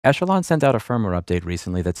Echelon sent out a firmware update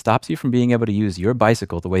recently that stops you from being able to use your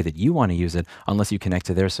bicycle the way that you want to use it unless you connect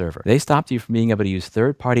to their server. They stopped you from being able to use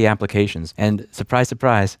third-party applications, and surprise,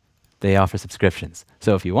 surprise, they offer subscriptions.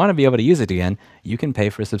 So if you want to be able to use it again, you can pay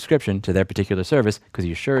for a subscription to their particular service because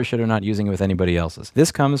you sure as shit are not using it with anybody else's.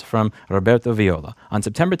 This comes from Roberto Viola. On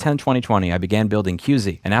September 10, 2020, I began building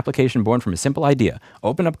QZ, an application born from a simple idea.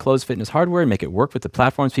 Open up closed fitness hardware and make it work with the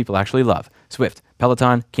platforms people actually love. Swift,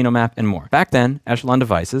 Peloton, KinoMap, and more. Back then, Echelon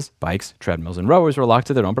devices, bikes, treadmills, and rowers were locked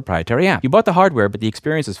to their own proprietary app. You bought the hardware, but the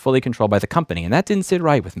experience was fully controlled by the company, and that didn't sit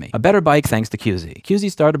right with me. A better bike thanks to QZ.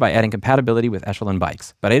 QZ started by adding compatibility with Echelon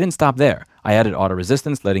bikes, but I didn't stop there. I added auto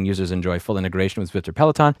resistance, letting users enjoy full integration with Swift or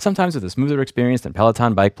Peloton, sometimes with a smoother experience than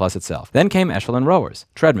Peloton Bike Plus itself. Then came Echelon rowers,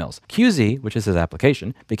 treadmills. QZ, which is his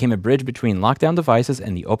application, became a bridge between lockdown devices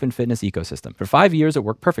and the open fitness ecosystem. For 5 years, it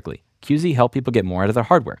worked perfectly. QZ helped people get more out of their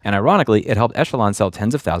hardware, and ironically, it helped Echelon sell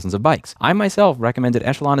tens of thousands of bikes. I myself recommended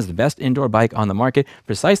Echelon as the best indoor bike on the market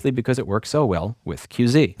precisely because it works so well with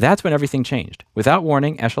QZ. That's when everything changed. Without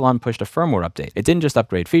warning, Echelon pushed a firmware update. It didn't just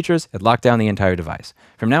upgrade features, it locked down the entire device.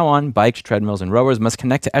 From now on, bikes, treadmills, and rowers must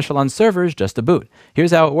connect to Echelon servers just to boot.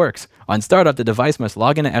 Here's how it works. On startup, the device must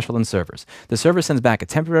log into Echelon servers. The server sends back a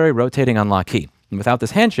temporary rotating unlock key. And without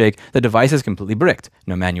this handshake, the device is completely bricked.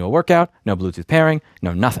 No manual workout, no Bluetooth pairing,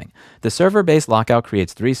 no nothing. The server-based lockout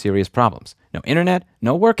creates 3 serious problems. No internet,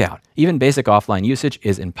 no workout. Even basic offline usage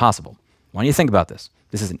is impossible. Why don't you think about this?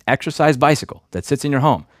 This is an exercise bicycle that sits in your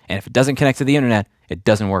home, and if it doesn't connect to the internet, it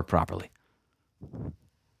doesn't work properly.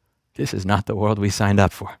 This is not the world we signed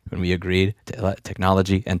up for when we agreed to let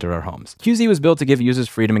technology enter our homes. QZ was built to give users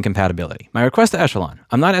freedom and compatibility. My request to Echelon: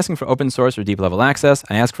 I'm not asking for open source or deep level access,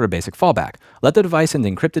 I ask for a basic fallback. Let the device send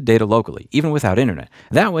encrypted data locally, even without internet.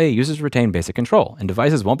 That way, users retain basic control, and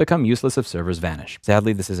devices won't become useless if servers vanish.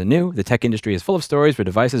 Sadly, this isn't new. The tech industry is full of stories where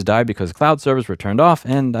devices died because cloud servers were turned off,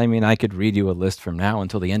 and I mean, I could read you a list from now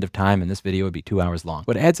until the end of time, and this video would be 2 hours long.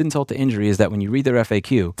 What adds insult to injury is that when you read their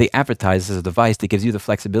FAQ, they advertise this as a device that gives you the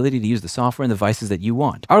flexibility to use the software and devices that you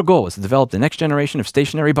want. Our goal is to develop the next generation of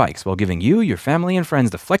stationary bikes while giving you, your family, and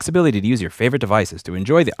friends the flexibility to use your favorite devices to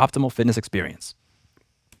enjoy the optimal fitness experience.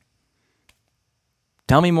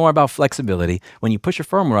 Tell me more about flexibility when you push a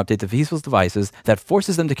firmware update to people's devices that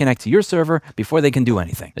forces them to connect to your server before they can do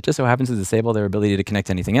anything. It just so happens to disable their ability to connect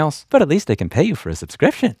to anything else, but at least they can pay you for a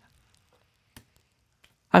subscription.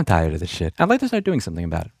 I'm tired of this shit. I'd like to start doing something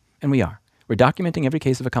about it, and we are. We're documenting every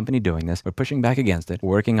case of a company doing this. We're pushing back against it. We're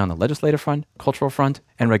working on the legislative front, cultural front,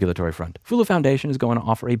 and regulatory front. FULU Foundation is going to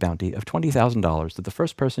offer a bounty of $20,000 to the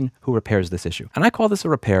first person who repairs this issue. And I call this a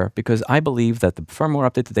repair because I believe that the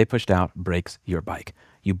firmware update that they pushed out breaks your bike.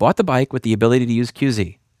 You bought the bike with the ability to use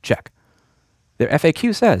QZ. Check. Their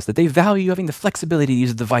FAQ says that they value having the flexibility to use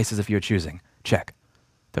the devices of your choosing. Check.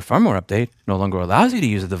 The firmware update no longer allows you to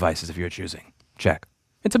use the devices of your choosing. Check.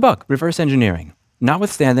 It's a bug. Reverse engineering.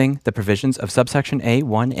 Notwithstanding the provisions of subsection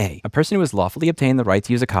A1A, a person who has lawfully obtained the right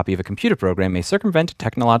to use a copy of a computer program may circumvent a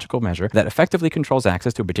technological measure that effectively controls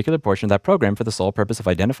access to a particular portion of that program for the sole purpose of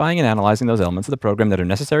identifying and analyzing those elements of the program that are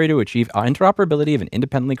necessary to achieve interoperability of an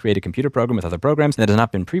independently created computer program with other programs that has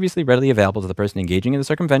not been previously readily available to the person engaging in the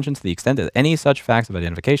circumvention to the extent that any such facts of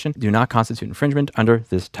identification do not constitute infringement under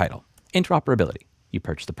this title. Interoperability. You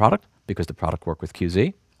purchased the product because the product worked with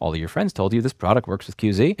QZ. All of your friends told you this product works with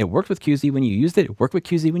QZ. It worked with QZ when you used it. It worked with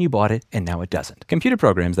QZ when you bought it, and now it doesn't. Computer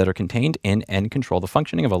programs that are contained in and control the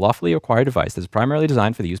functioning of a lawfully acquired device that is primarily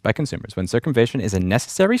designed for the use by consumers when circumvention is a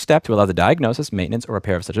necessary step to allow the diagnosis, maintenance, or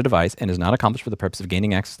repair of such a device and is not accomplished for the purpose of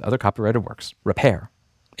gaining access to other copyrighted works. Repair.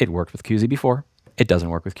 It worked with QZ before. It doesn't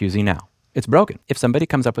work with QZ now. It's broken. If somebody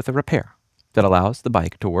comes up with a repair that allows the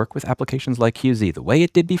bike to work with applications like QZ the way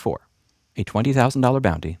it did before, a $20,000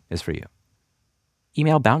 bounty is for you.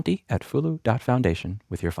 Email bounty@fulu.foundation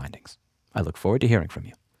with your findings. I look forward to hearing from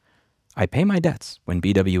you. I pay my debts. When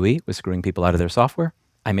BWE was screwing people out of their software,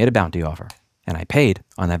 I made a bounty offer, and I paid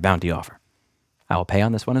on that bounty offer. I will pay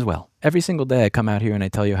on this one as well. Every single day I come out here and I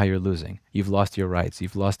tell you how you're losing. You've lost your rights.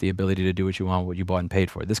 You've lost the ability to do what you want, what you bought and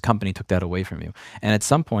paid for. This company took that away from you. And at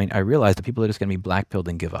some point, I realized that people are just going to be black-pilled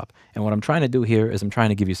and give up. And what I'm trying to do here is I'm trying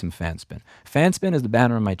to give you some fan spin. Fan spin is the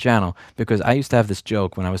banner on my channel because I used to have this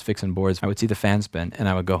joke when I was fixing boards. I would see the fan spin and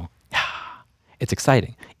I would go, It's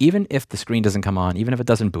exciting. Even if the screen doesn't come on, even if it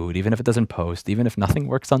doesn't boot, even if it doesn't post, even if nothing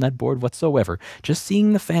works on that board whatsoever, just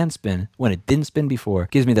seeing the fan spin when it didn't spin before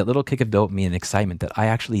gives me that little kick of dopamine and excitement that I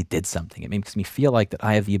actually did something. It makes me feel like that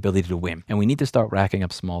I have the ability to win, and we need to start racking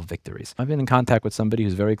up small victories. I've been in contact with somebody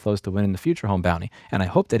who's very close to winning the future home bounty, and I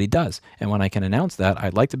hope that he does. And when I can announce that,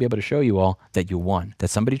 I'd like to be able to show you all that you won, that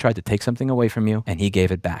somebody tried to take something away from you and he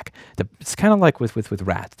gave it back. It's kind of like with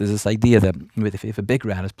rats. There's this idea that if a big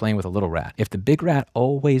rat is playing with a little rat, if the big rat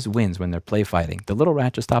always wins when they're play fighting, the little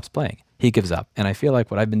rat just stops playing. He gives up. And I feel like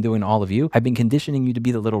what I've been doing to all of you, I've been conditioning you to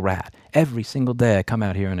be the little rat. Every single day I come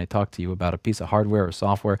out here and I talk to you about a piece of hardware or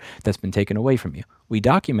software that's been taken away from you. We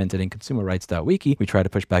document it in consumerrights.wiki. We try to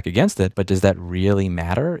push back against it. But does that really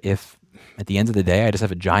matter if at the end of the day I just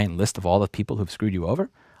have a giant list of all the people who've screwed you over?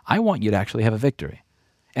 I want you to actually have a victory.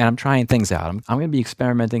 And I'm trying things out. I'm going to be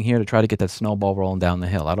experimenting here to try to get that snowball rolling down the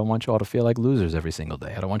hill. I don't want you all to feel like losers every single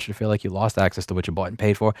day. I don't want you to feel like you lost access to what you bought and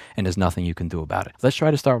paid for and there's nothing you can do about it. Let's try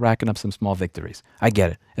to start racking up some small victories. I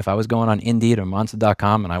get it. If I was going on Indeed or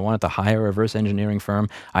Monster.com and I wanted to hire a reverse engineering firm,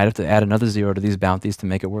 I'd have to add another 0 to these bounties to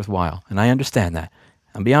make it worthwhile. And I understand that.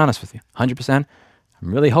 I'll be honest with you, 100%.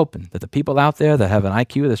 I'm really hoping that the people out there that have an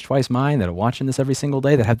IQ that's twice mine, that are watching this every single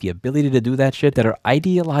day, that have the ability to do that shit, that are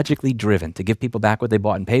ideologically driven to give people back what they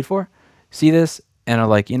bought and paid for, see this and are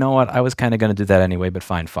like, you know what, I was kind of going to do that anyway, but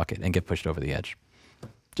fine, fuck it, and get pushed over the edge.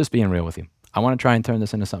 Just being real with you. I want to try and turn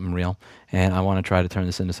this into something real, and I want to try to turn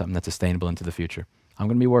this into something that's sustainable into the future. I'm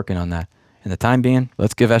going to be working on that. In the time being,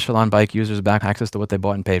 let's give Echelon bike users back access to what they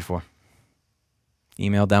bought and paid for.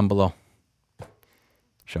 Email down below.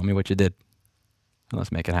 Show me what you did. And let's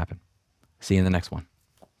make it happen. See you in the next one.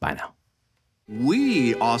 Bye now.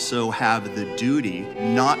 We also have the duty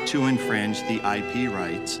not to infringe the IP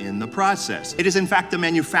rights in the process. It is in fact the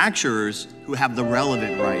manufacturers who have the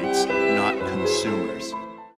relevant rights, not consumers.